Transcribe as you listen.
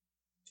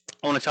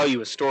I want to tell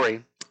you a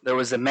story. There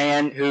was a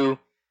man who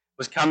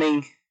was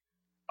coming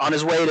on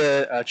his way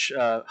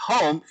to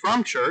home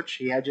from church.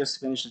 He had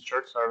just finished the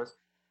church service,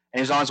 and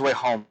he was on his way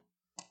home.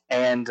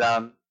 And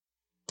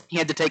he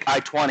had to take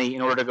I-20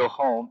 in order to go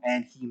home,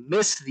 and he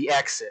missed the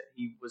exit.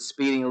 He was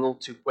speeding a little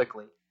too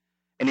quickly,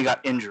 and he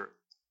got injured.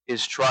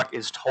 His truck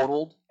is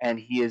totaled, and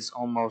he is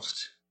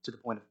almost to the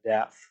point of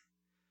death.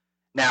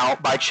 Now,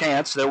 by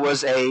chance, there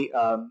was a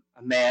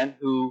man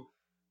who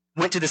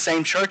went to the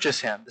same church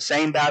as him, the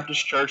same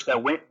Baptist church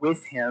that went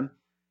with him.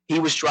 He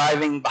was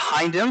driving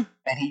behind him,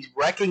 and he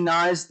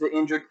recognized the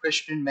injured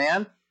Christian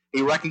man.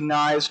 He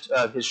recognized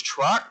his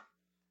truck,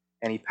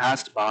 and he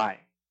passed by,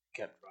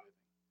 kept driving.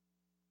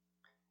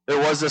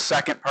 There was a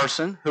second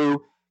person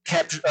who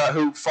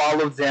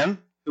followed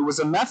them, who was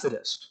a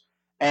Methodist.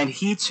 And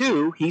he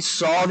too, he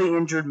saw the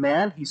injured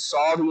man, he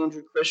saw the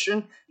injured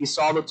Christian, he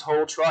saw the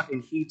tow truck,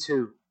 and he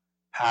too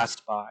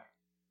passed by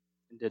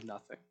and did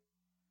nothing.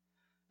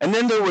 And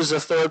then there was a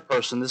third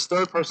person. This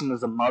third person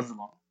was a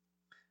Muslim.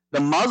 The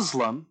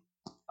Muslim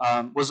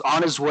was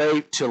on his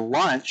way to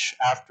lunch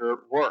after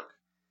work.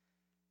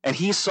 And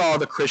he saw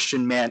the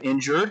Christian man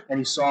injured, and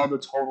he saw the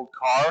totaled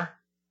car,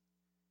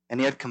 and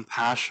he had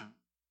compassion.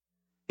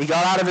 He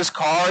got out of his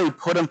car, he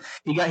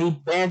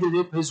bandaged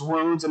up his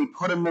wounds, and he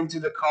put him into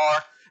the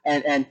car,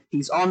 and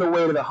he's on the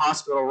way to the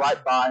hospital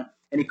right by,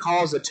 and he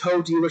calls a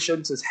tow dealership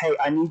and says, "Hey,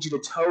 I need you to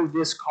tow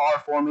this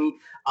car for me.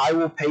 I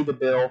will pay the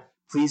bill.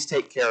 Please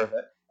take care of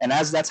it." And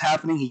as that's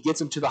happening, he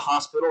gets him to the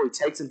hospital. He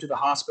takes him to the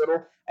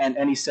hospital,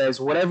 and he says,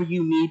 "Whatever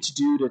you need to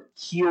do to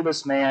heal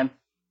this man,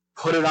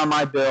 put it on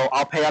my bill.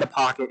 I'll pay out of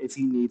pocket if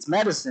he needs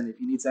medicine, if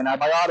he needs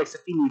antibiotics,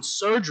 if he needs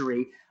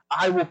surgery,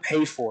 I will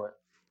pay for it.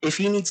 If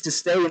he needs to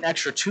stay an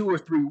extra 2 or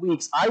 3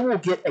 weeks, I will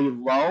get a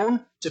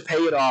loan to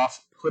pay it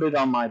off, put it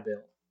on my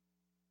bill."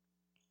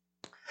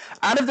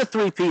 Out of the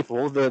three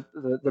people,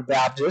 the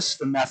Baptist,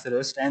 the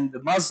Methodist, and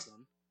the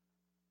Muslim,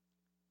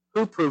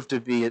 who proved to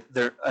be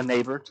a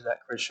neighbor to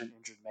that Christian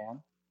injured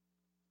man?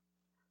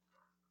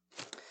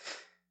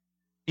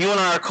 You and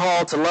I are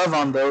called to love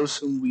on those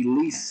whom we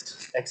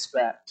least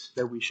expect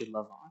that we should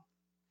love on.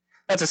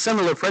 That's a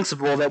similar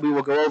principle that we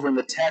will go over in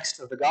the text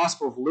of the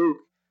Gospel of Luke,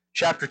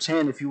 chapter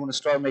 10, if you want to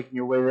start making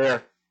your way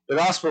there. The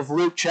Gospel of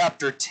Luke,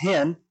 chapter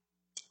 10,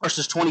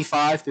 verses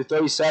 25 through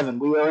 37.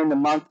 We are in the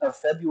month of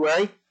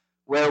February,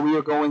 where we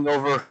are going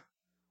over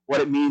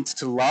what it means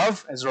to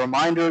love. As a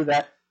reminder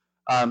that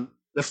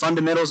the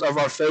fundamentals of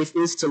our faith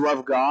is to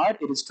love God,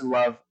 it is to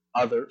love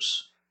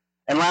others.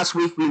 And last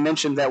week we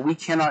mentioned that we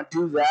cannot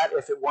do that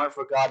if it weren't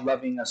for God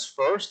loving us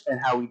first, and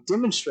how He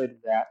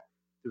demonstrated that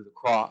through the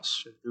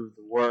cross, and through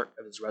the work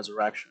of His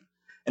resurrection.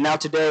 And now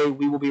today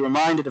we will be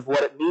reminded of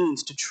what it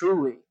means to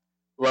truly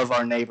love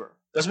our neighbor.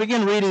 Let's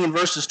begin reading in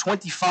verses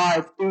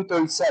 25 through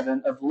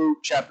 37 of Luke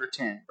chapter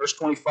 10. Verse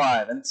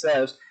 25, and it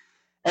says,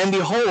 "And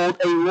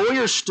behold, a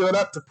lawyer stood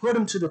up to put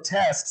him to the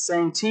test,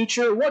 saying,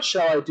 'Teacher, what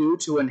shall I do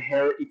to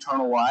inherit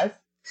eternal life?'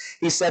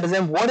 He said to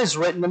them, 'What is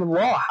written in the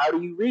law? How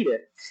do you read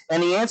it?'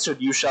 And he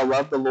answered, 'You shall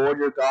love the Lord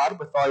your God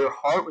with all your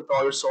heart, with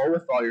all your soul,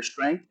 with all your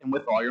strength, and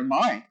with all your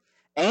mind,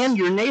 and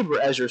your neighbor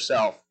as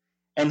yourself.'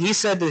 And he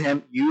said to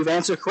him, 'You've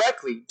answered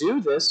correctly. Do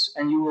this,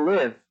 and you will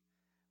live.'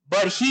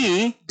 But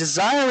he,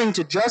 desiring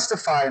to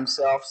justify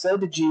himself,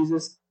 said to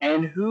Jesus,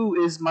 'And who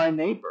is my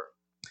neighbor?'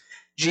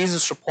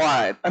 Jesus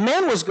replied, 'A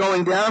man was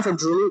going down from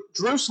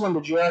Jerusalem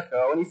to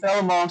Jericho, and he fell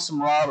among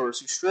some robbers,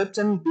 who stripped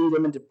him, beat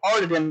him, and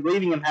departed him,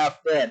 leaving him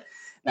half dead.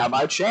 Now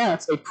by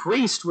chance a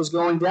priest was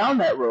going down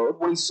that road.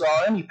 When he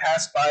saw him, he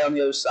passed by on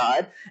the other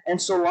side,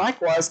 and so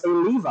likewise a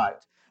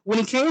Levite. When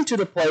he came to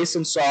the place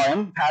and saw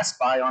him, he passed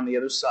by on the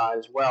other side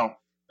as well.'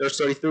 Verse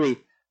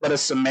 33, But a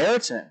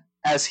Samaritan,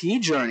 as he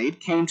journeyed,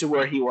 came to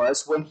where he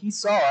was. When he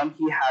saw him,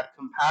 he had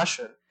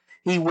compassion.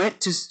 He went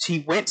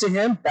to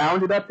him,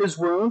 bounded up his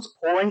wounds,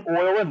 pouring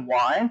oil and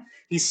wine.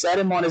 He set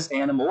him on his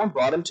animal and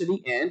brought him to the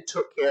inn,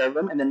 took care of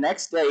him, and the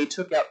next day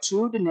took out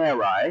 2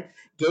 denarii,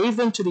 gave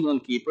them to the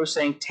innkeeper,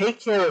 saying, 'Take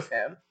care of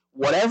him.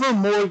 Whatever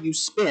more you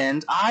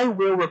spend, I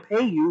will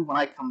repay you when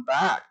I come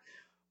back.'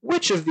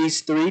 Which of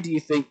these 3 do you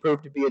think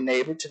proved to be a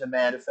neighbor to the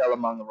man who fell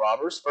among the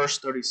robbers?" Verse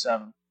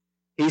 37.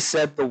 He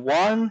said, "The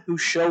one who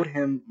showed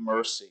him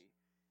mercy."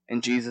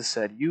 And Jesus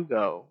said, "You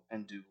go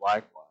and do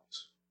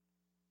likewise."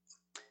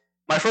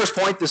 My first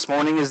point this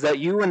morning is that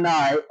you and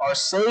I are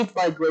saved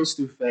by grace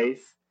through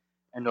faith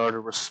and are to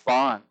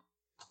respond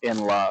in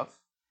love.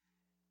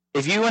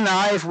 If you and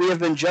I, if we have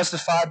been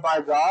justified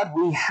by God,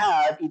 we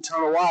have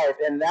eternal life.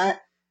 And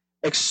that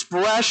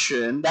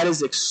expression, that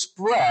is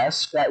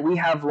expressed, that we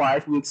have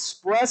life, we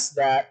express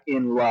that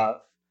in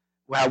love.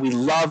 How we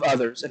love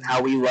others and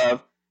how we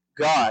love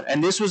God.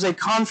 And this was a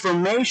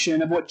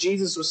confirmation of what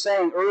Jesus was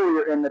saying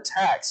earlier in the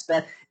text,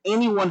 that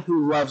anyone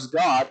who loves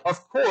God,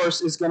 of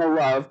course, is going to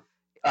love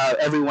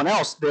everyone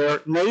else,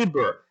 their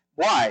neighbor.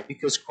 Why?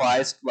 Because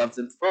Christ loved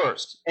them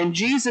first. And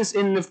Jesus,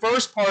 in the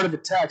first part of the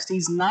text,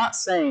 he's not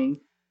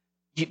saying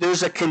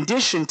there's a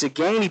condition to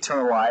gain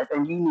eternal life,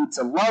 and you need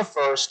to love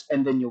first,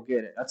 and then you'll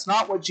get it. That's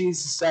not what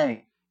Jesus is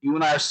saying. You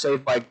and I are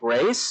saved by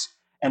grace,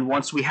 and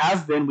once we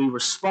have been, we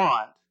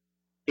respond.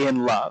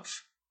 in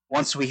love.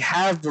 Once we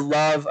have the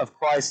love of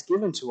Christ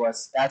given to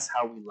us, that's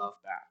how we love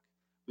back.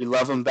 We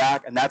love him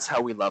back, and that's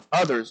how we love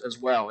others as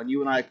well. And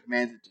you and I are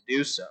commanded to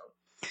do so.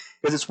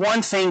 Because it's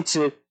one thing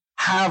to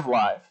have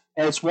life,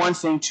 and it's one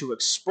thing to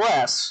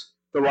express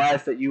the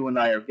life that you and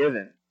I are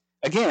given.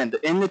 Again,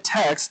 in the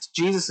text,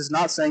 Jesus is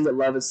not saying that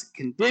love is a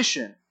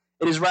condition.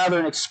 It is rather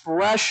an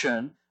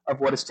expression of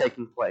what is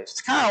taking place.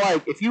 It's kind of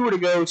like if you were to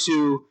go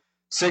to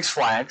Six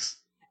Flags,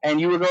 and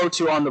you would go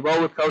to on the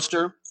roller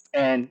coaster,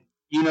 and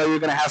you know you're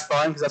going to have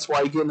fun, because that's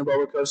why you get in the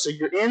roller coaster.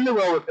 You're in the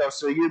roller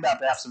coaster, you're about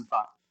to have some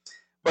fun.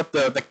 But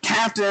the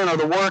captain or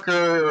the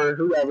worker or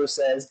whoever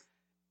says,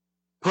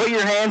 put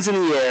your hands in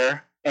the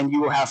air and you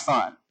will have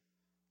fun.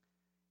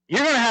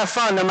 You're going to have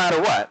fun no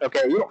matter what,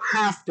 okay? You don't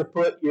have to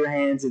put your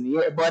hands in the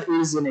air, but it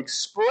is an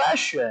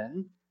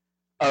expression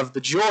of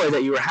the joy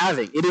that you are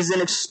having. It is an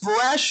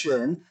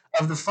expression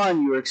of the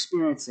fun you are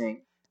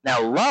experiencing.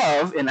 Now,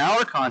 love, in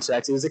our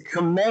context, is a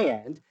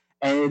command,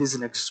 and it is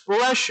an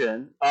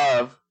expression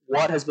of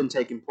what has been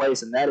taking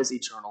place, and that is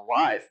eternal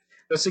life.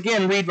 Let's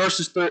again read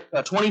verses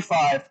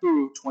 25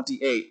 through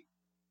 28.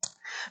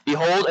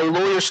 Behold, a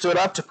lawyer stood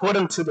up to put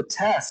him to the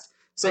test,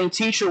 saying,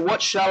 Teacher,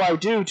 what shall I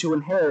do to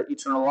inherit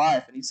eternal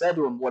life? And he said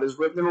to him, What is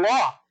written in the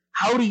law?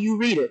 How do you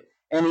read it?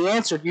 And he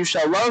answered, You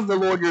shall love the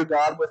Lord your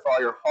God with all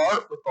your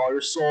heart, with all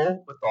your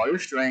soul, with all your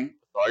strength,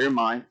 with all your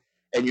mind,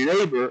 and your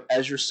neighbor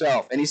as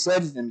yourself. And he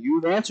said to them,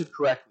 You have answered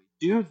correctly.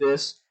 Do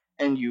this,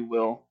 and you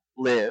will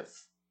live.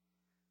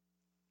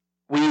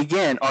 We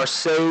again are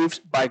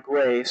saved by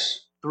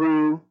grace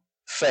through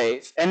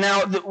faith. And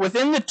now,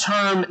 within the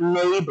term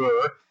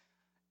neighbor,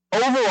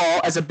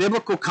 overall, as a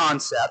biblical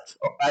concept,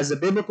 as a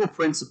biblical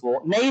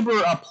principle,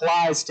 neighbor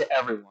applies to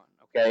everyone.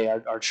 Okay,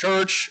 our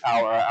church,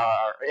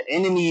 our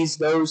enemies,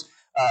 those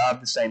of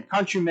the same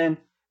countrymen,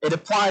 it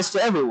applies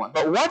to everyone.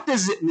 But what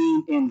does it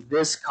mean in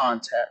this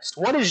context?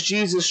 What is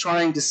Jesus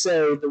trying to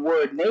say the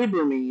word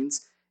neighbor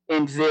means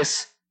in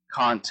this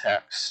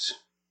context?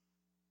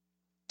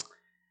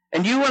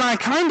 And you and I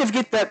kind of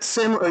get that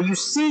similar, or you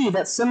see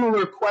that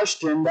similar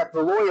question that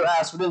the lawyer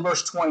asked within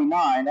verse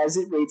 29, as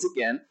it reads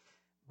again.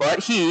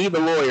 But he, the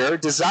lawyer,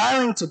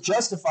 desiring to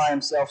justify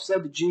himself,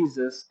 said to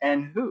Jesus,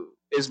 And who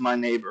is my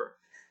neighbor?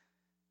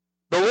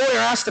 The lawyer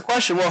asked the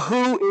question, well,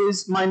 who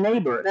is my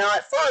neighbor? Now,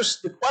 at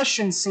first, the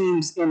question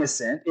seems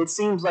innocent. It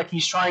seems like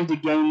he's trying to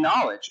gain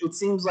knowledge. It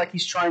seems like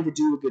he's trying to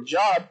do a good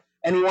job,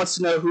 and he wants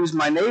to know who's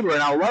my neighbor,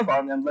 and I'll love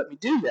on them, let me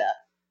do that.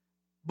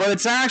 But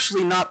it's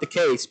actually not the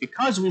case,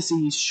 because we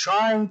see he's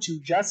trying to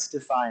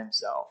justify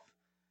himself.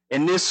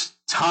 In this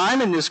time,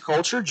 in this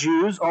culture,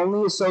 Jews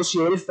only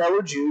associated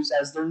fellow Jews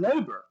as their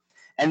neighbor.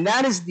 And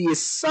that is the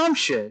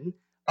assumption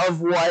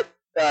of what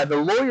the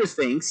lawyer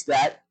thinks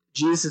that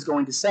Jesus is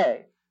going to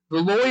say. The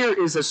lawyer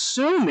is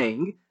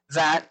assuming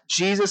that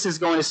Jesus is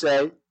going to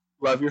say,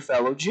 love your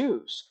fellow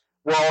Jews.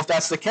 Well, if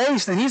that's the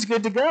case, then he's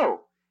good to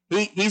go.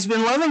 He's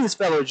been loving his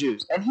fellow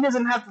Jews, and he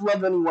doesn't have to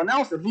love anyone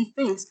else, and he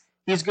thinks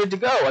he's good to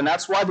go. And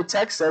that's why the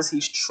text says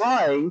he's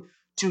trying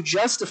to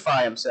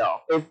justify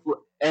himself. That's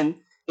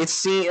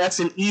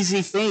an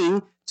easy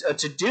thing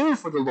to do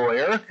for the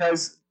lawyer,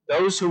 because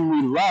those whom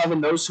we love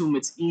and those whom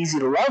it's easy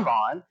to love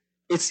on,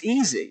 it's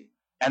easy.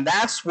 And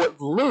that's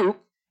what Luke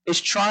is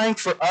trying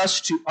for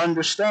us to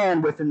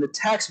understand within the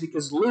text,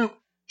 because Luke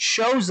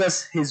shows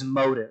us his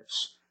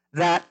motives,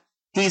 that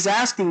he's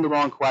asking the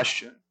wrong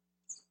question.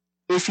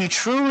 If he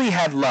truly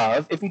had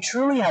love, if he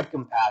truly had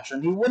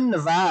compassion, he wouldn't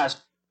have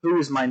asked, who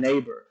is my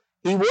neighbor?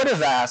 He would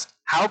have asked,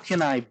 how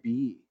can I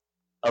be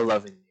a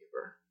loving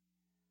neighbor?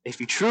 If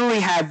he truly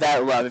had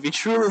that love, if he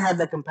truly had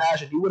that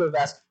compassion, he would have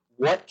asked,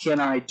 what can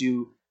I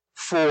do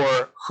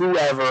for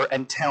whoever,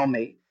 and tell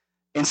me.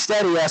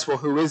 Instead, he asked, well,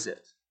 who is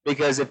it?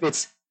 Because if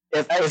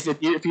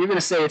you're going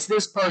to say it's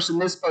this person,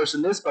 this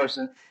person, this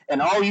person,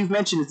 and all you've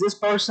mentioned is this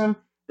person,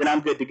 then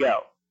I'm good to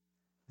go.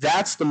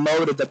 That's the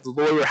motive that the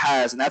lawyer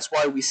has, and that's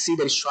why we see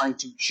that he's trying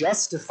to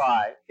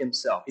justify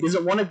himself. He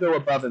doesn't want to go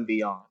above and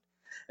beyond.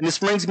 And this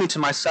brings me to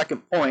my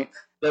second point,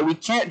 that we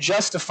can't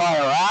justify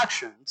our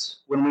actions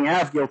when we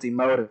have guilty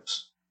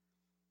motives.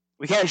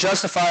 We can't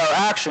justify our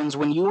actions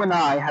when you and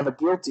I have a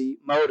guilty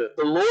motive.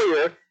 The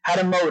lawyer had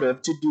a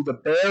motive to do the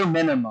bare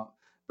minimum.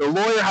 The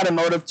lawyer had a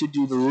motive to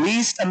do the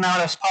least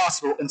amount as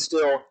possible and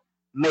still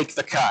make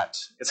the cut.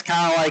 It's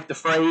kind of like the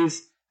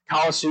phrase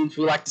college students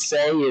we like to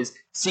say is,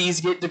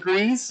 C's get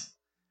degrees,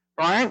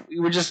 right?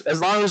 We're just,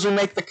 as long as we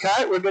make the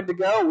cut, we're good to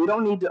go. We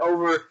don't need to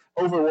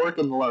overwork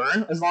and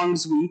learn as long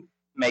as we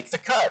make the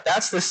cut.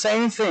 That's the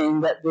same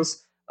thing that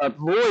this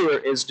lawyer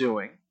is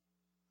doing.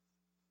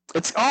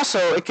 It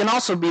can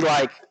also be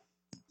like,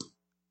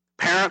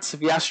 parents,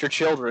 if you ask your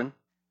children,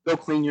 go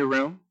clean your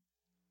room.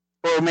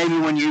 Or maybe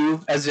when your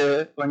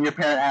parent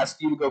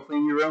asked you to go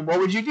clean your room, what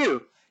would you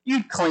do?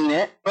 You'd clean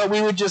it, but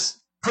we would just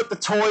put the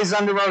toys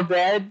under our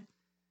bed.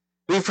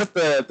 We'd put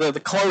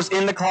the clothes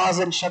in the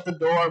closet and shut the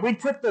door. We'd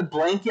put the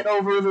blanket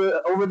over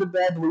the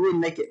bed, but we wouldn't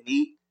make it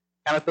neat,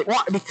 kind of thing.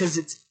 Why? Because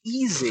it's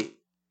easy.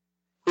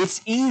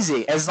 It's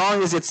easy as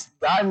long as it's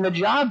gotten the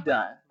job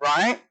done,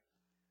 right?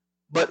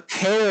 But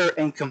care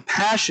and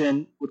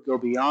compassion would go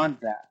beyond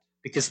that,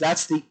 because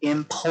that's the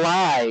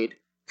implied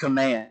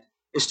command,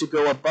 is to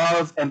go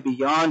above and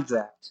beyond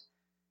that.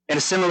 In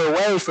a similar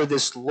way, for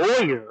this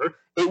lawyer,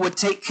 it would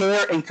take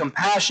care and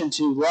compassion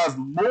to love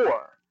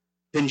more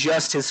than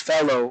just his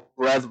fellow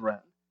brethren,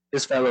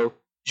 his fellow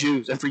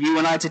Jews. And for you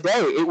and I today,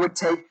 it would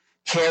take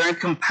care and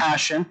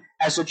compassion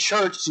as a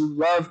church to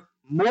love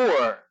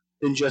more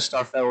than just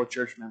our fellow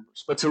church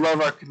members, but to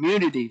love our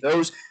community,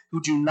 those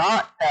who do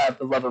not have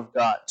the love of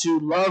God, to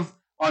love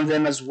on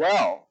them as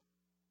well.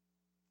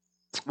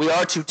 We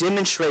are to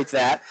demonstrate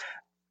that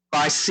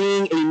by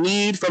seeing a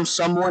need from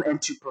someone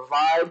and to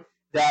provide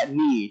that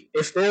need.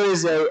 If there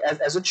is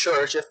as a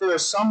church, if there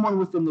is someone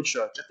within the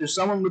church, if there's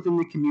someone within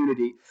the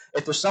community,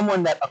 if there's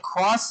someone that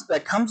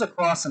comes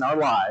across in our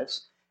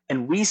lives,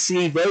 and we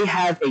see they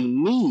have a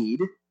need,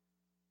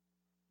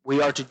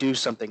 we are to do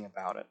something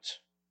about it.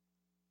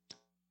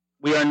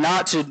 We are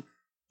not to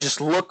just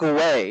look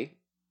away,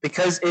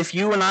 because if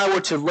you and I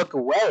were to look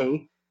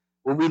away,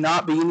 will we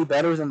not be any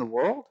better than the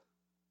world?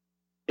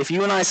 If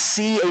you and I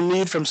see a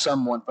need from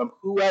someone, from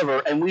whoever,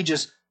 and we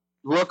just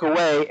look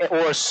away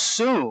or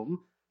assume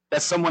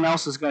that someone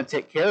else is going to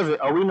take care of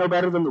it, are we no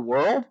better than the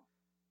world?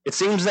 It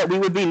seems that we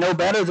would be no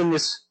better than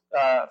this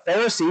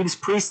Pharisee, this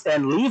priest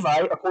and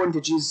Levite, according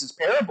to Jesus'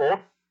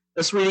 parable.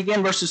 Let's read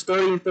again verses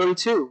 30 and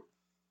 32.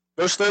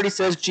 Verse 30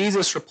 says,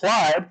 Jesus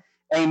replied,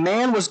 "A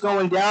man was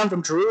going down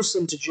from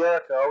Jerusalem to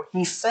Jericho.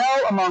 He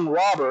fell among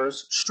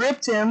robbers,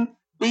 stripped him,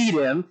 beat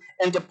him,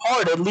 and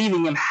departed,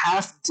 leaving him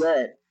half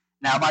dead.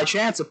 Now by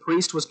chance a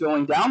priest was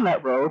going down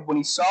that road. When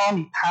he saw him,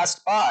 he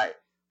passed by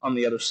on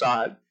the other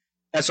side.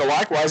 And so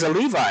likewise a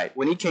Levite,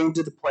 when he came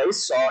to the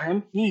place, saw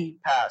him, he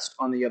passed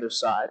on the other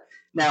side."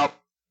 Now,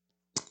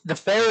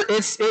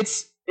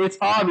 it's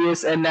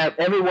obvious, and that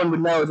everyone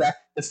would know that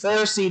the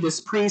Pharisee, this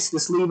priest,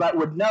 this Levite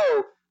would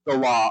know the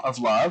law of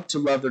love, to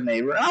love their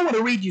neighbor. And I want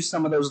to read you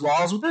some of those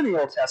laws within the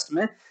Old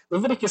Testament.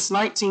 Leviticus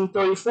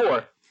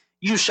 19:34.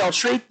 "You shall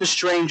treat the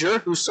stranger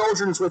who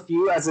sojourns with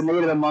you as a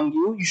native among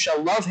you. You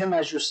shall love him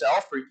as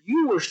yourself, for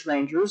you were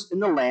strangers in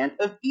the land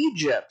of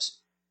Egypt.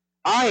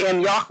 I am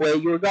Yahweh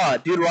your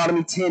God."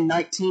 Deuteronomy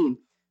 10:19.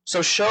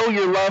 "So show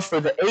your love for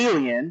the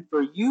alien,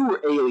 for you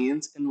were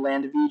aliens in the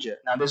land of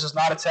Egypt." Now, this is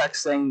not a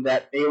text saying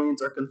that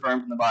aliens are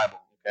confirmed in the Bible,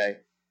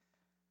 okay?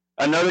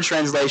 Another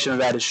translation of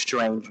that is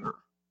stranger.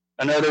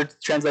 Another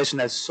translation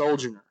has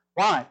sojourner.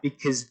 Why?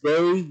 Because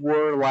they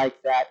were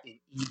like that in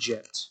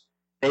Egypt.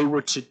 They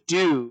were to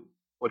do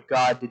what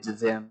God did to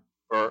them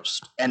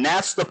first. And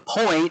that's the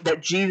point that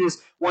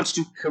Jesus wants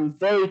to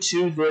convey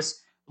to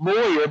this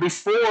lawyer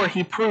before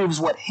he proves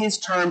what his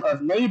term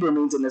of neighbor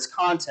means in this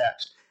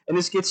context. And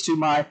this gets to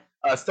my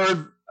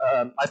third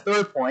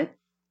point,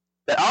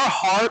 that our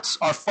hearts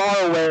are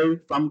far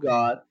away from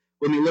God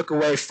when we look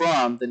away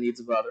from the needs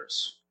of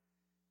others.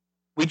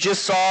 We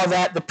just saw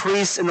that the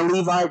priest and the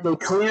Levite, they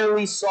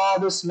clearly saw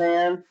this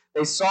man.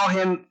 They saw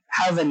him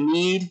have a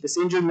need, this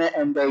injured man,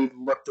 and they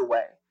looked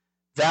away.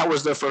 That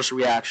was their first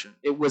reaction.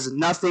 It was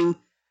nothing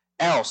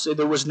else.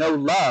 There was no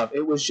love.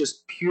 It was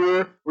just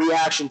pure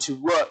reaction to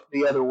look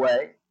the other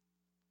way.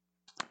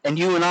 And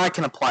you and I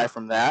can apply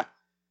from that,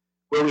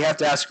 where we have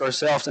to ask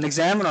ourselves and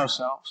examine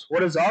ourselves.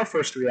 What is our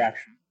first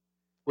reaction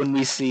when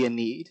we see a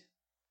need?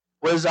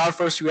 What is our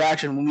first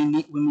reaction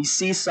when we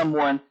see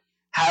someone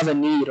have a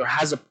need or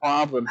has a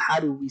problem?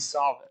 How do we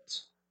solve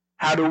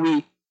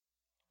it?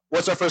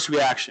 What's our first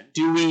reaction?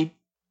 Do we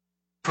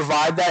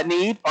provide that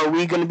need? Are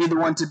we going to be the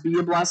one to be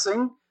a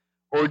blessing?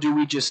 Or do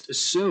we just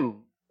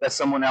assume that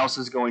someone else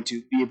is going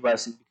to be a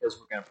blessing because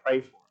we're going to pray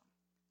for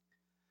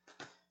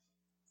them?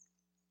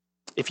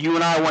 If you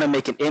and I want to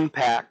make an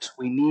impact,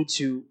 we need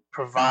to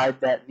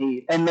provide that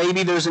need. And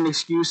maybe there's an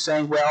excuse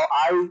saying, well,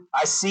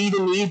 I see the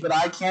need, but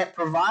I can't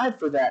provide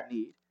for that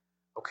need.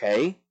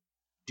 Okay.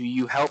 Do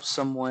you help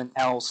someone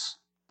else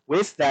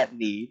with that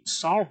need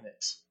solve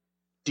it?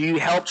 Do you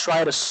help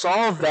try to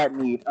solve that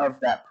need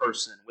of that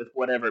person with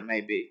whatever it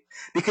may be?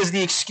 Because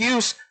the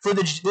excuse for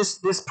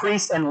this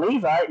priest and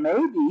Levite,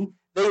 maybe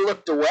they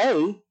looked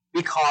away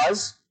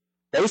because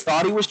they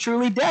thought he was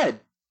truly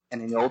dead.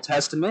 And in the Old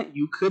Testament,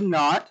 you could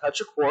not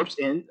touch a corpse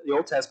in the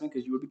Old Testament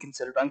because you would be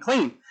considered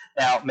unclean.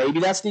 Now,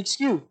 maybe that's the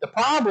excuse. The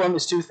problem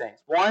is two things.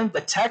 One,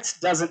 the text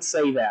doesn't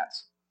say that.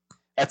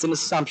 That's an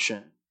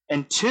assumption.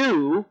 And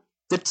two,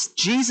 that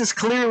Jesus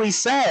clearly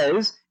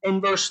says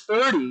in verse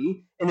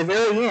 30, in the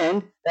very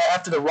end, that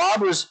after the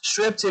robbers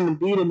stripped him and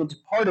beat him and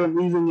departed,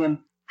 leaving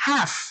him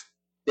half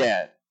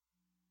dead.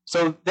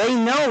 So they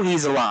know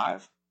he's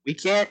alive.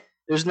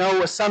 There's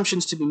no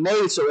assumptions to be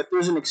made. So if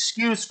there's an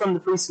excuse from the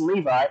priest and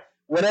Levite,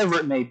 whatever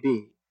it may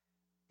be,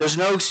 there's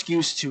no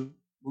excuse to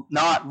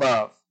not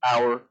love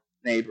our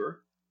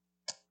neighbor.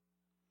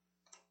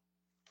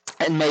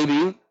 And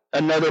maybe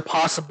another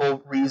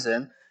possible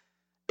reason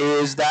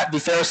is that the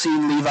Pharisee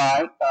and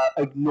Levi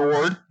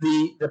ignored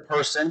the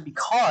person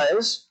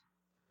because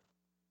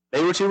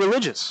they were too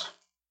religious.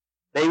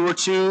 They were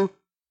too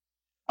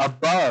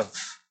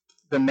above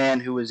the man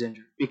who was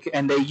injured.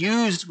 And they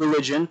used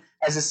religion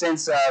as a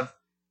sense of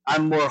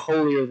I'm more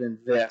holier than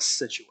this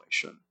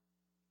situation.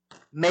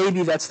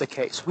 Maybe that's the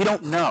case. We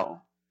don't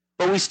know.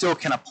 But we still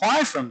can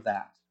apply from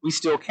that. We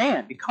still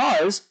can,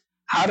 because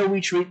how do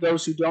we treat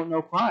those who don't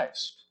know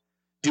Christ?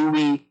 Do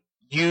we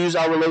use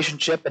our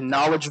relationship and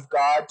knowledge of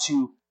God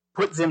to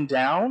put them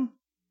down?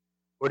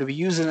 Or do we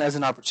use it as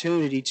an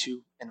opportunity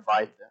to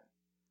invite them?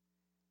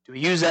 Do we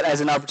use that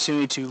as an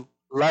opportunity to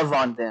love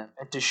on them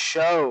and to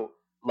show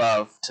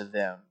love to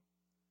them?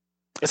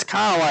 It's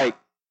kind of like,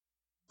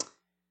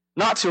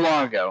 not too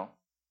long ago,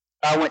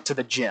 I went to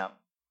the gym.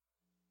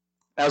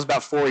 That was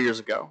about 4 years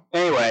ago.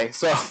 Anyway,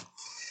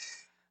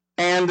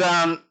 and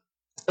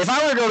if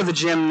I were to go to the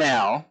gym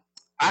now,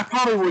 I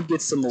probably would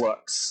get some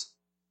looks.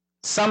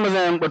 Some of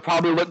them would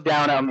probably look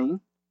down on me,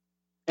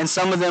 and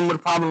some of them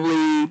would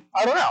probably,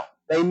 I don't know,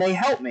 they may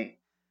help me.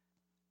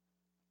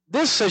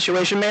 This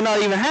situation may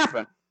not even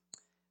happen,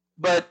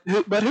 but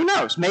who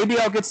knows? Maybe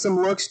I'll get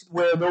some looks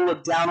where they'll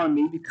look down on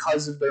me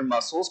because of their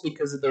muscles,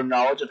 because of their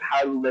knowledge of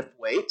how to lift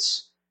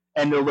weights,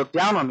 and they'll look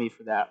down on me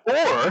for that.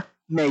 Or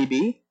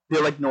maybe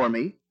they'll ignore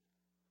me,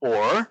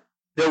 or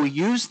they'll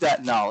use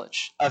that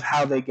knowledge of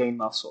how they gain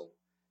muscle.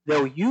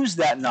 They'll use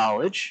that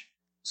knowledge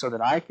so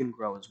that I can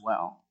grow as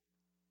well.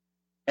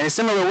 In a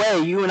similar way,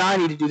 you and I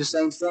need to do the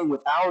same thing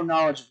with our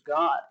knowledge of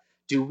God.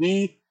 Do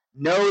we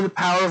know the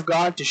power of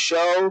God to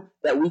show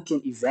that we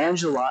can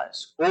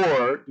evangelize?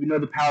 Or do we know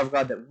the power of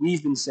God that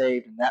we've been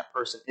saved and that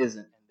person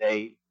isn't,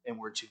 and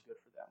we're too good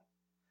for them?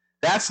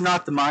 That's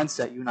not the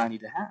mindset you and I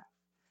need to have.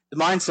 The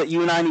mindset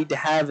you and I need to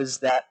have is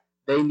that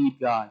they need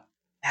God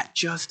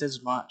just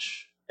as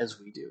much as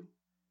we do.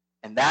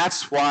 And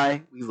that's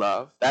why we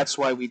love. That's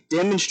why we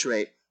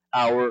demonstrate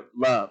our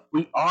love.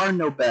 We are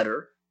no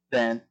better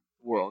than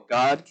the world.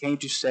 God came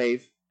to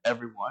save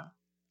everyone.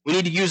 We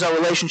need to use our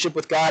relationship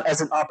with God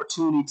as an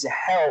opportunity to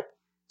help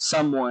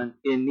someone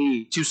in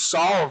need, to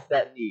solve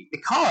that need.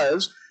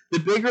 Because the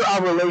bigger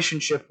our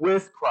relationship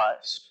with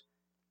Christ,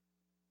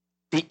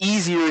 the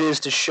easier it is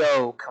to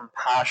show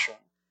compassion.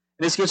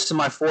 And this gets to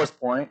my fourth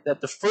point,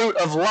 that the fruit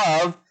of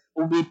love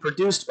will be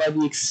produced by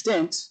the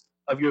extent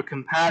of your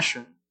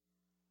compassion.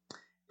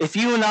 If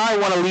you and I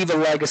want to leave a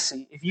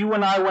legacy, if you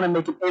and I want to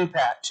make an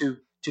impact to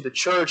the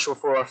church or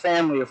for our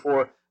family or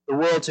for the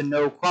world to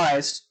know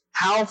Christ,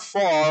 how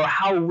far,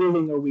 how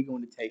willing are we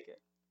going to take it?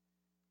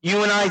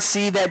 You and I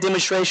see that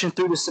demonstration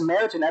through the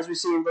Samaritan, as we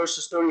see in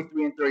verses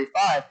 33 and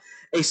 35.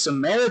 A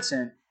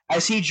Samaritan,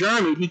 as he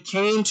journeyed, he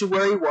came to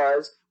where he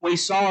was. When he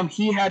saw him,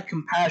 he had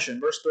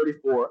compassion. Verse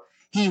 34.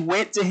 He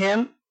went to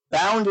him,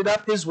 bounded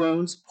up his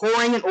wounds,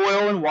 pouring in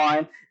oil and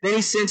wine. Then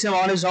he sent him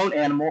on his own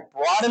animal,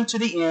 brought him to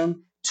the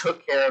inn,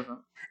 took care of him.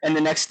 And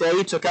the next day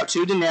he took out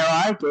 2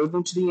 denarii, gave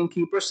them to the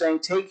innkeeper, saying,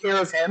 "Take care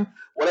of him.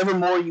 Whatever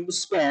more you will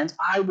spend,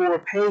 I will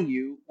repay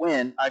you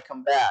when I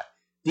come back."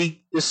 The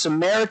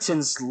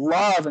Samaritan's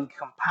love and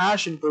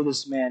compassion for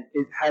this man,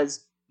 it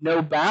has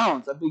no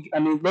bounds. I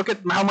mean, look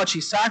at how much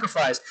he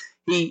sacrificed.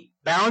 He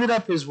bounded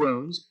up his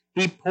wounds.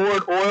 He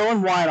poured oil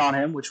and wine on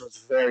him, which was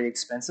very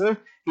expensive.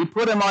 He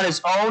put him on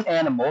his own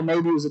animal,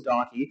 maybe it was a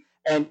donkey,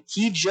 and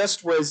he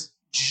just was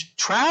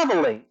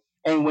traveling.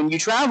 And when you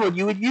traveled,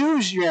 you would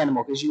use your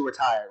animal because you were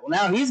tired. Well,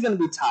 now he's going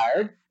to be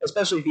tired,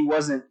 especially if he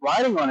wasn't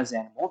riding on his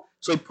animal.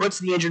 So he puts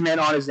the injured man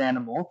on his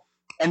animal,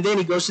 and then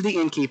he goes to the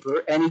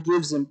innkeeper, and he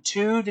gives him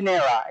 2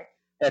 denarii.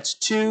 That's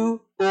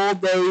 2 full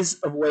days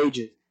of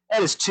wages.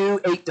 That is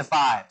 2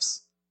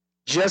 8-to-5s,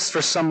 just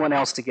for someone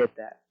else to get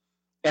that.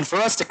 And for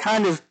us to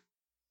kind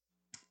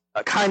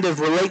of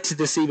relate to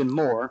this even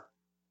more,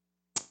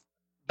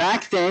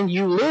 back then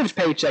you lived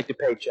paycheck to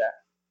paycheck,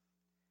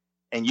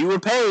 and you were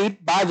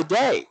paid by the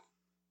day.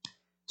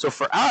 So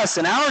for us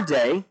in our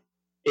day,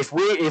 if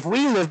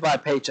we live by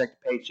paycheck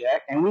to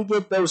paycheck and we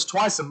get those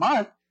twice a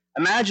month,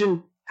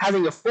 imagine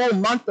having a full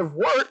month of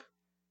work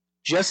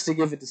just to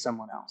give it to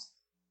someone else.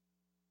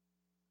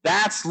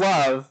 That's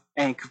love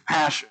and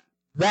compassion.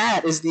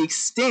 That is the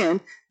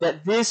extent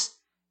that this,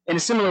 in a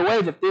similar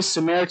way, that this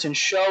Samaritan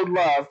showed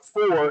love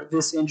for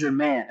this injured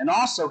man. And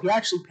also, he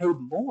actually paid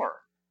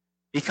more.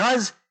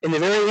 Because in the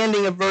very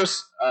ending of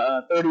verse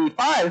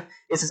 35,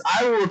 it says,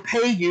 "I will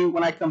repay you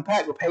when I come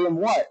back." Repay him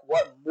what?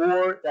 What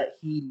more that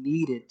he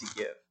needed to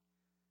give.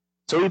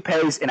 So he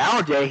pays, in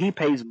our day, he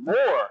pays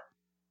more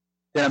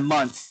than a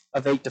month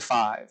of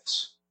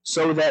 8-to-5s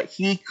so that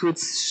he could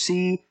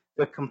see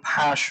the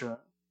compassion.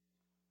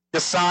 The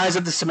size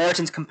of the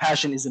Samaritan's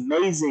compassion is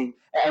amazing.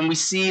 And we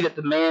see that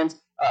the man's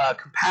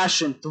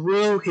compassion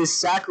through his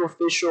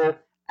sacrificial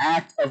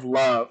act of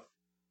love.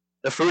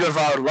 The fruit of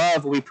our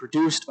love will be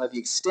produced by the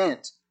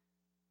extent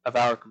of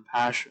our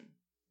compassion.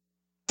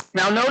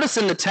 Now notice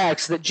in the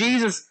text that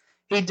Jesus,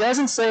 he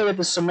doesn't say that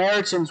the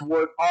Samaritans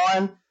work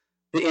on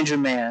the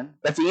injured man,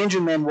 that the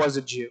injured man was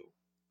a Jew.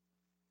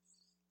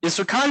 This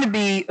would kind of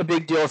be a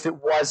big deal if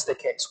it was the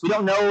case. We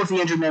don't know if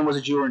the injured man was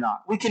a Jew or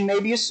not. We can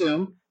maybe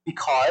assume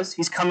because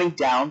he's coming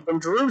down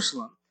from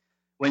Jerusalem.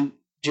 When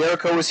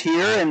Jericho was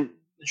here and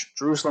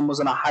Jerusalem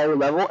was on a higher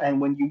level, and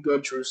when you go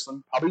to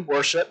Jerusalem, probably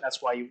worship,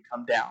 that's why you would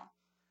come down.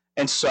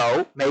 And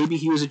so, maybe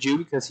he was a Jew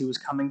because he was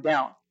coming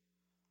down.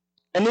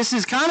 And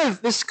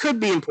this could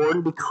be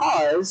important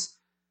because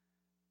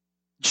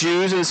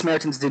Jews and the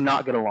Samaritans did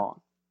not get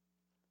along.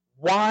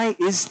 Why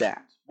is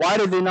that? Why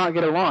did they not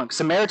get along?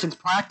 Samaritans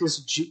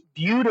practiced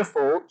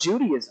beautiful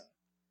Judaism.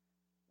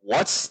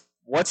 What's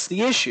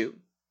the issue?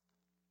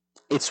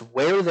 It's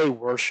where they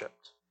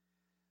worshipped.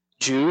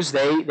 Jews,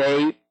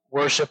 they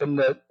worship in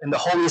the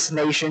holiest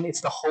nation.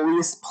 It's the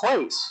holiest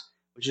place,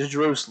 which is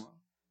Jerusalem.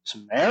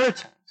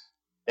 Samaritans,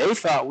 they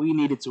thought we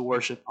needed to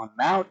worship on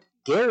Mount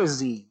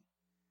Gerizim.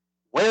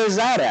 Where is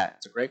that at?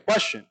 It's a great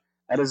question.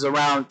 That is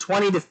around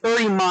 20 to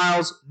 30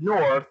 miles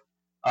north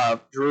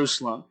of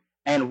Jerusalem.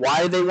 And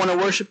why do they want to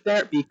worship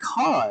there?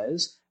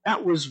 Because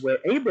that was where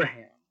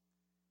Abraham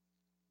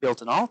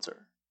built an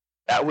altar.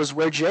 That was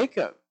where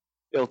Jacob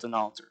built an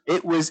altar.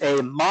 It was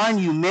a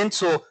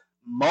monumental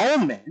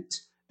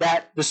moment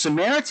that the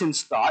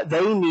Samaritans thought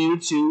they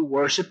needed to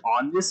worship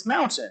on this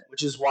mountain,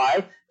 which is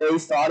why they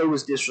thought it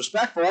was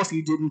disrespectful if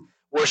you didn't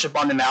worship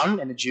on the mountain,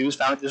 and the Jews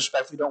found it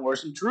disrespectful if you don't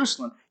worship in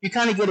Jerusalem. You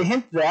kind of get a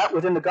hint of that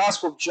within the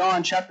Gospel of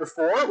John chapter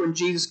 4, when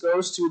Jesus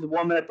goes to the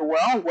woman at the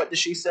well. What does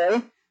she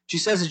say? She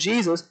says to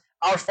Jesus,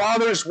 "Our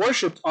fathers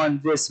worshipped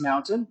on this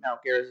mountain,"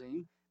 Mount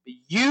Gerizim, "but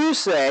you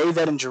say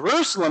that in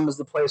Jerusalem is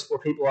the place where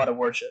people ought to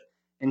worship."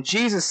 And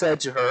Jesus said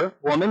to her,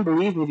 "Woman,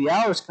 believe me, the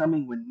hour is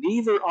coming when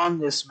neither on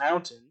this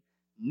mountain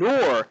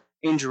nor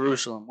in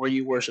Jerusalem where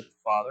you worship the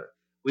Father.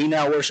 We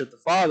now worship the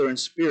Father in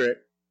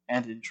spirit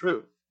and in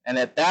truth." And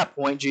at that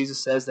point,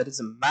 Jesus says that it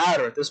doesn't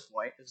matter at this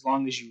point as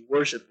long as you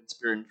worship in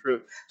spirit and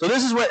truth. So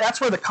that's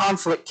where the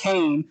conflict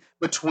came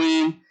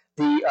between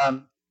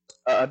the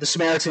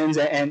Samaritans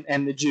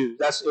and the Jews.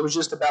 It was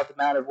just about the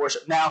matter of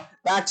worship. Now,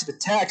 back to the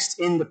text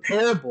in the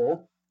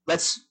parable,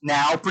 let's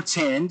now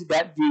pretend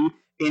that the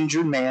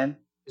injured man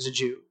is a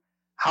Jew.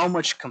 How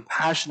much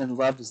compassion and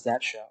love does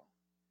that show?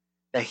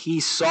 That he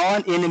saw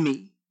an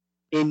enemy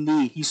in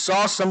need. He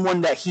saw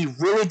someone that he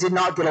really did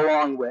not get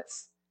along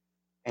with,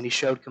 and he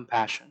showed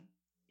compassion.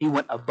 He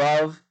went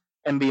above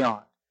and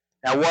beyond.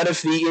 Now, what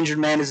if the injured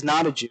man is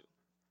not a Jew?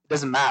 It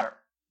doesn't matter,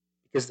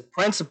 because the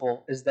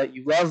principle is that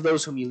you love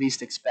those whom you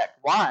least expect.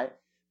 Why?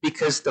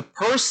 Because the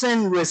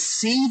person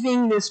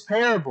receiving this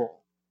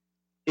parable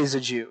is a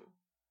Jew.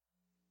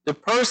 The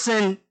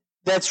person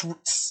that's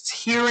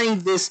hearing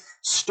this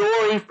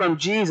story from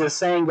Jesus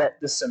saying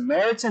that the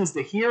Samaritan's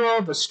the hero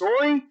of the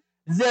story,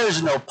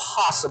 there's no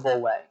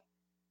possible way.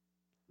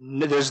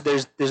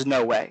 There's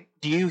no way.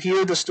 Do you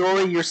hear the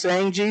story you're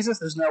saying, Jesus?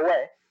 There's no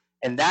way.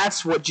 And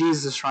that's what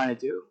Jesus is trying to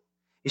do.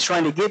 He's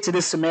trying to get to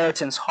this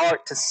Samaritan's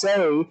heart to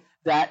say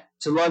that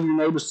to love your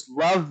neighbors, to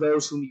love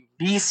those whom you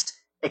least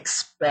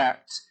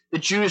expect. The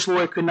Jewish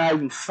lawyer could not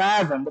even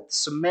fathom that the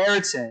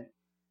Samaritan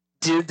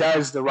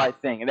does the right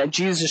thing. And that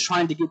Jesus is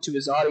trying to get to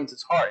his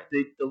audience's heart,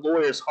 the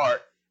lawyer's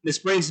heart. This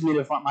brings me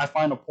to my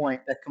final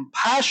point, that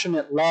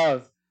compassionate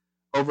love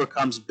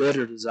overcomes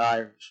bitter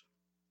desires.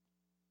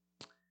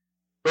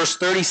 Verse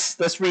 30,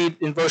 let's read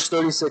in verse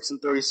 36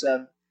 and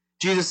 37.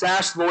 Jesus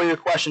asked the lawyer a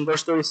question,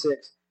 verse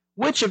 36.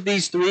 "Which of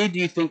these three do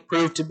you think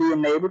proved to be a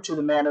neighbor to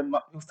the man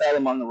who fell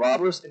among the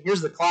robbers?" And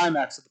here's the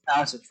climax of the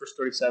passage, verse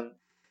 37.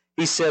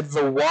 He said,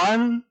 "The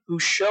one who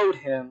showed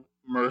him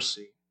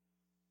mercy."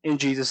 And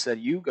Jesus said,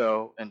 "You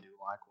go and do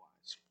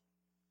likewise."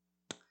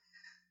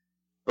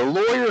 The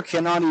lawyer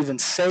cannot even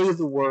say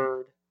the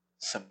word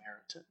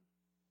Samaritan.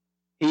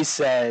 He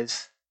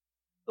says,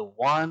 "The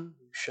one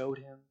who showed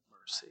him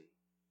mercy."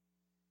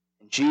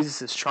 And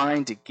Jesus is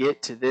trying to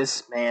get to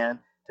this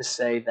man to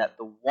say that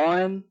the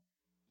one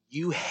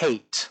you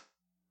hate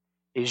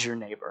is your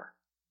neighbor.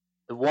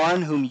 The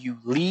one whom you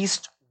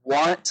least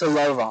want to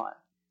love on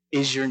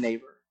is your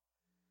neighbor.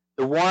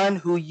 The one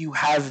who you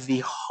have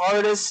the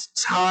hardest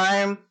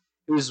time,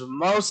 who is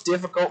most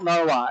difficult in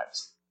our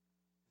lives,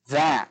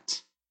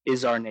 that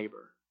is our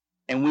neighbor.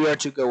 And we are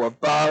to go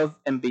above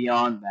and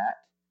beyond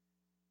that.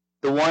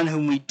 The one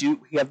whom we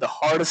have the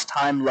hardest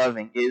time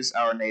loving is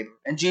our neighbor.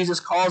 And Jesus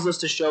calls us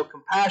to show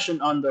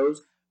compassion on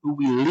those who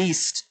we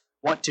least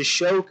want to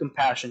show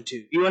compassion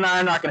to. You and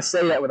I are not going to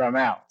say that with our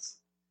mouths.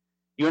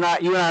 You and I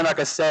are not going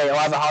to say, "Oh,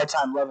 I have a hard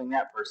time loving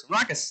that person." We're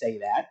not going to say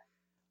that,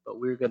 but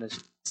we're going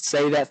to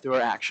say that through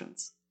our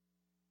actions.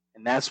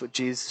 And that's what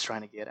Jesus is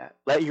trying to get at.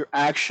 Let your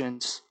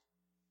actions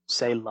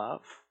say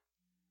love.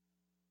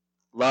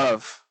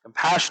 Love,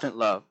 compassionate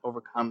love,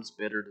 overcomes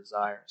bitter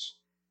desires.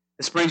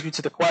 This brings me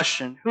to the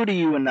question, who do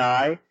you and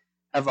I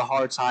have a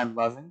hard time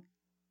loving?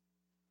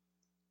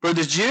 For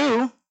the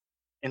Jew,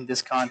 in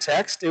this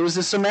context, it was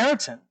the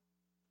Samaritan.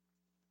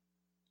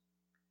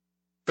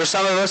 For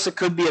some of us, it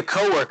could be a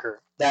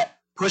coworker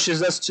that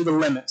pushes us to the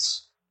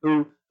limits,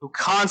 who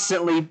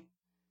constantly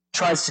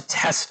tries to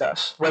test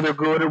us, whether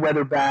good or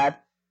whether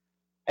bad,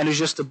 and who's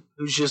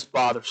just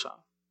bothersome.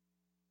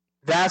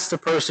 That's the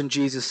person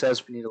Jesus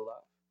says we need to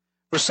love.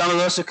 For some of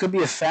us, it could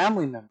be a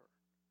family member.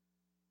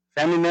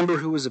 Family member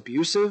who was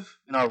abusive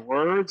in our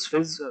words,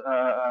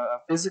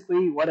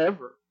 physically,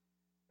 whatever.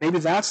 Maybe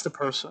that's the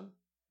person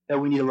that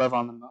we need to love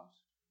on the most.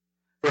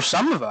 For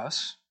some of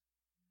us,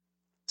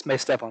 this may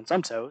step on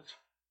some toes,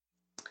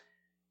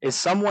 is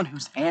someone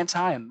who's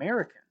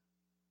anti-American.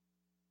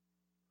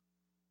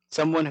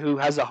 Someone who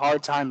has a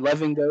hard time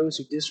loving those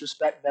who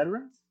disrespect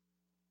veterans?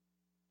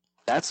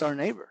 That's our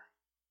neighbor.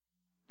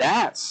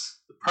 That's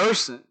the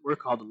person we're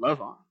called to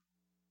love on.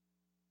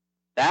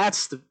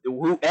 That's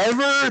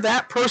whoever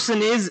that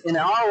person is in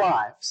our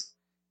lives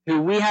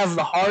who we have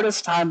the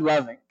hardest time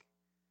loving.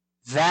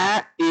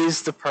 That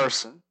is the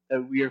person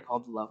that we are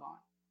called to love on.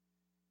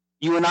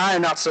 You and I are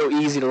not so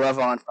easy to love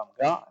on from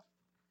God.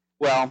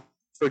 Well,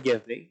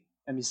 forgive me.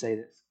 Let me say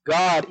this.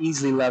 God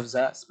easily loves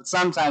us, but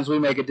sometimes we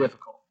make it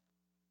difficult,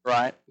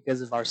 right?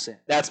 Because of our sin.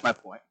 That's my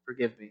point.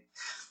 Forgive me.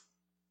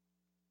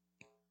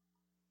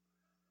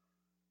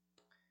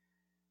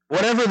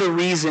 Whatever the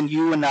reason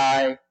you and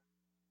I,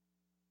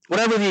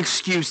 whatever the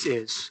excuse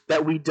is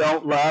that we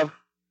don't love,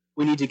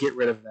 we need to get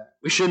rid of that.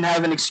 We shouldn't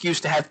have an excuse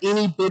to have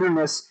any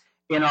bitterness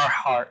in our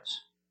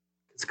hearts.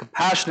 It's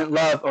compassionate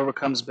love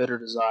overcomes bitter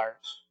desires.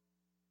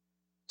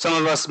 Some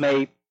of us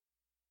may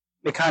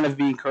kind of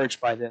be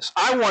encouraged by this.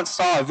 I once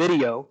saw a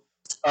video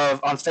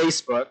on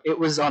Facebook. It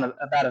was on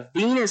about a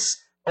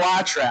Venus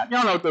flytrap.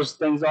 Y'all know what those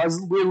things are. It's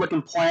a weird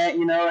looking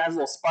plant, it has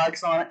little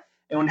spikes on it.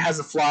 And when it has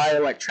a fly,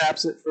 it like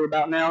traps it for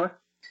about an hour.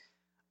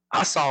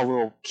 I saw a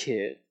little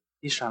kid.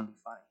 He's trying to be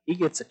funny. He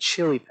gets a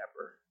chili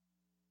pepper.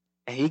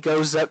 And he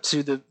goes up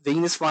to the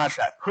Venus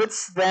flytrap,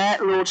 puts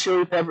that little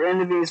chili pepper in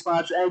the Venus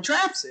flytrap, and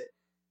traps it.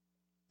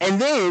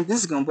 And then, this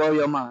is going to blow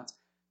your minds.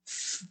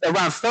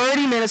 Around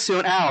 30 minutes to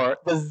an hour,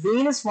 the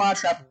Venus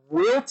flytrap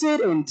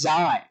wilted and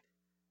died.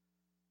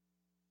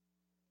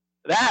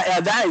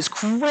 That is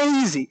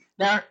crazy.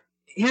 Now,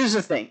 here's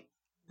the thing.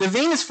 The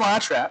Venus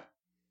flytrap,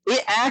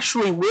 it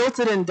actually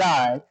wilted and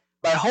died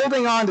by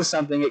holding on to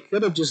something it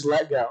could have just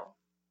let go.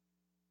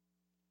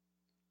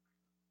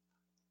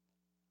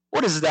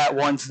 What is that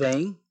one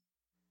thing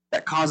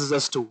that causes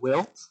us to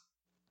wilt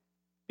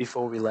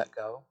before we let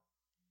go?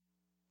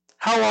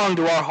 How long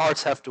do our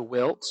hearts have to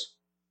wilt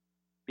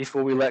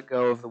before we let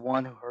go of the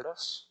one who hurt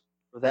us,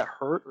 or that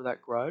hurt, or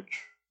that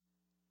grudge?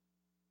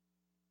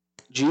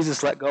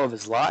 Jesus let go of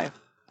his life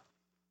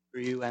for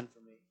you and for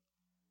me,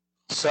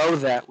 so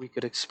that we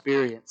could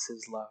experience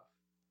his love.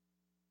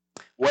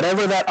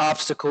 Whatever that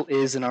obstacle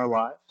is in our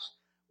lives,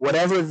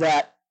 whatever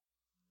that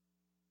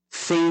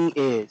thing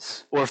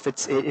is, or if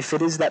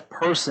it is that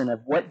person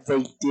of what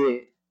they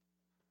did,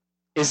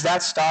 is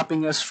that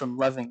stopping us from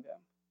loving them?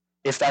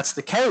 If that's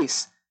the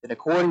case, then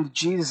according to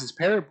Jesus'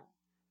 parable,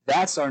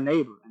 that's our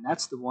neighbor, and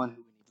that's the one who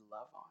we need to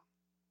love on.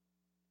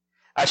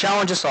 I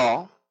challenge us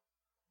all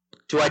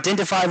to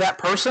identify that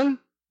person,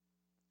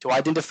 to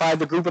identify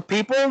the group of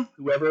people,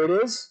 whoever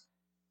it is,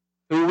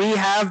 who we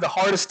have the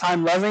hardest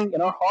time loving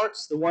in our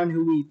hearts, the one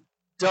who we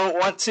don't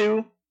want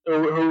to,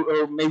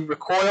 or maybe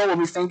recoil when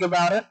we think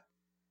about it,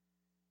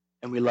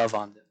 and we love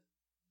on them.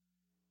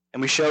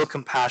 And we show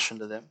compassion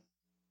to them.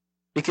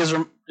 Because,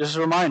 just a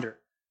reminder,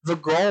 the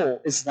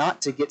goal is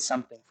not to get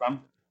something from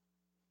them.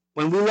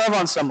 When we love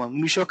on someone,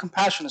 when we show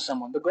compassion to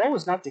someone, the goal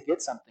is not to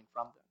get something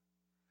from them.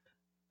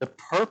 The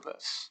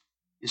purpose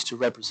is to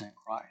represent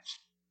Christ.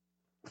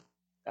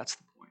 That's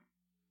the point.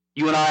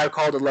 You and I are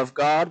called to love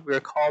God. We are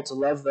called to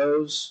love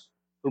those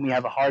whom we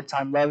have a hard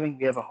time loving.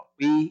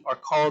 We are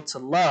called to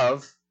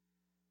love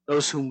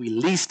those whom we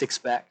least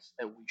expect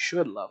that we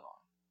should love on.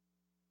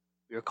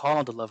 We are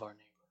called to love our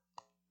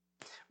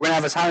neighbor. We're going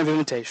to have a time of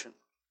invitation,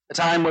 a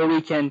time where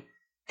we can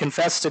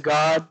confess to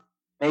God.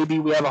 Maybe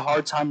we have a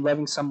hard time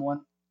loving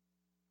someone.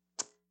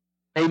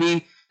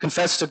 Maybe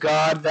confess to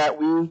God that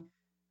we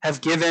have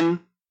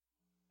given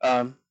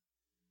God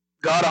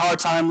a hard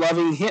time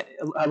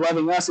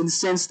loving us in the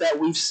sense that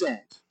we've sinned.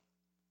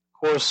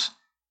 Of course,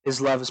 his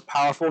love is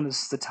powerful, and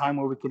this is the time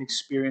where we can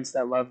experience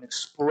that love and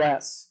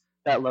express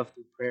that love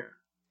through prayer.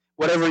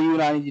 Whatever you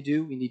and I need to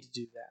do, we need to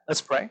do that.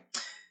 Let's pray.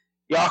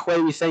 Yahweh,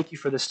 we thank you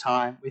for this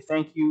time. We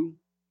thank you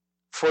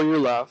for your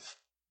love.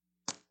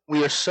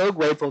 We are so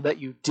grateful that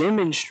you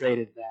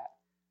demonstrated that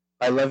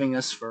by loving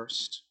us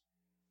first.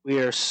 We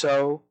are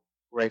so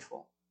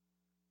grateful.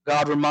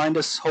 God, remind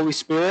us, Holy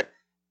Spirit,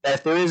 that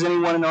if there is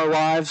anyone in our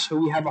lives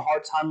who we have a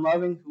hard time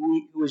loving,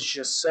 who is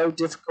just so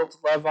difficult to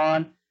love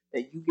on,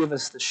 that you give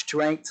us the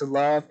strength to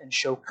love and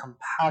show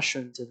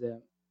compassion to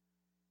them,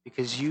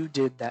 because you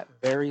did that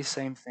very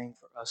same thing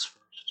for us first.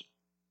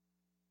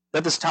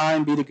 Let this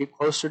time be to get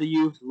closer to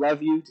you, to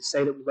love you, to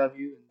say that we love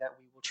you, and that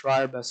we will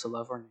try our best to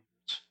love our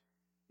neighbors.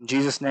 In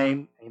Jesus'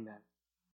 name, amen.